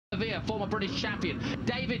Sevilla, former British champion.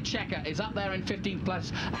 David Checker is up there in 15th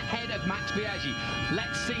place, ahead of Max Biaggi.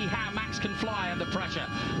 Let's see how Max can fly under pressure.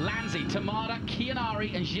 Lanzi, Tamada,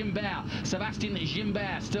 Chianari and Gimbert. Sebastian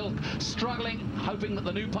Gimbert still struggling, hoping that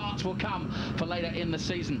the new parts will come for later in the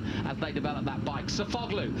season as they develop that bike.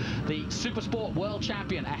 Sofoglu, the Supersport world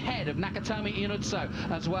champion, ahead of Nakatomi Ianuzzo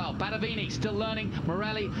as well. Badavini still learning,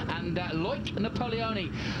 Morelli and Loic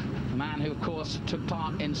Napoleoni, the man who of course took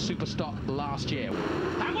part in Superstock last year.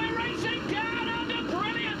 And we're racing down under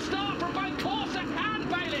brilliant start from both Corsa and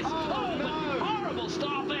Bayliss. Oh no! Horrible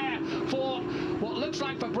start there for what looks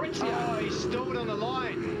like Fabrizio. Oh, he's stalled on the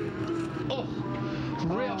line. Oh,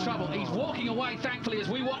 real trouble. He's walking away, thankfully, as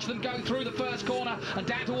we watch them go through the first corner and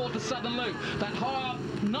down towards the southern loop. That horror,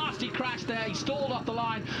 nasty crash there. He stalled off the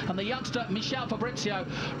line, and the youngster Michel Fabrizio,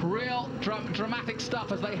 real dramatic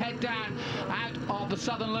stuff as they head down out of the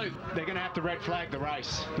southern loop. They're going to have to red flag the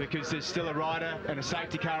race because there's still a rider and a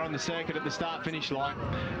safety car on the circuit at the start-finish line.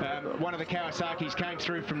 One of the Kawasaki's came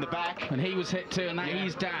through from the back, and he was hit too, and now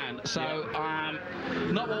he's down. So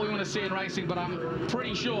not what we want to see in racing, but I'm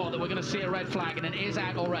pretty sure that we're going to see a red flag, and it is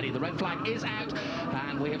out already. The red flag is out,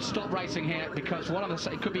 and we have stopped racing here because one of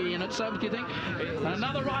the, it could be Ianuzzo, do you think? And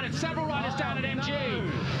another rider, several riders down at MG.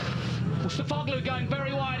 No. Well, Sofoglu going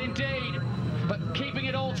very wide indeed, but keeping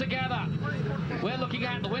it all together. We're looking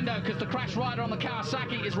out the window because the crash rider on the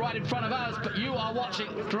Kawasaki is right in front of us, but you are watching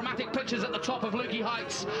dramatic pictures at the top of Lukey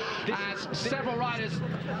Heights as several riders,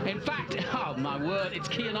 in fact, oh my word, it's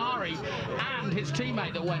Chianari and his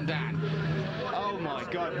teammate that went down. Oh my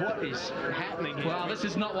God, what is happening here? Well, this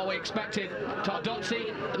is not what we expected.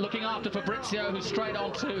 Tardozzi looking after Fabrizio, who's straight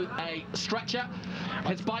onto a stretcher.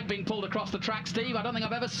 His bike being pulled across the track, Steve. I don't think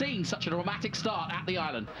I've ever seen such a dramatic start at the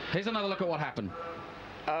island. Here's another look at what happened.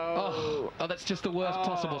 Oh, that's just the worst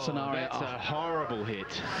possible scenario. That's a horrible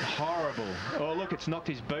hit. Horrible. Oh, look, it's knocked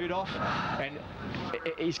his boot off, and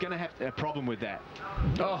he's going to have a problem with that.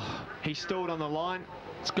 Oh, he stalled on the line.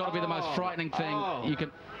 It's got to be the most frightening thing you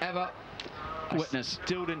can ever witness.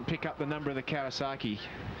 Still didn't pick up the number of the Kawasaki.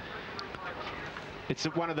 It's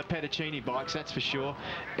one of the Petticini bikes, that's for sure,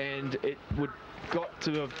 and it would got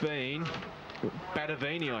to have been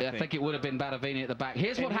Badavini, I think it would have been Badavini at the back.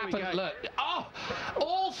 Here's what happened. Look,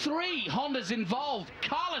 all three Hondas involved.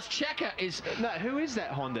 Carlos Checker is... No, who is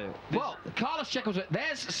that Honda? Well, Carlos Checker was...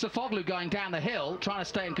 There's Sofoglu going down the hill, trying to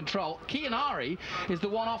stay in control. Chianari is the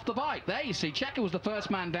one off the bike. There you see, Checker was the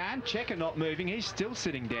first man down. Checker not moving, he's still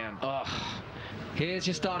sitting down. Here's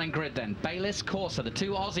your starting grid then. Bayliss, Corsa, the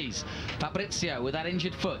two Aussies. Fabrizio with that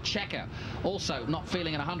injured foot. Checker also not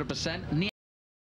feeling at 100%.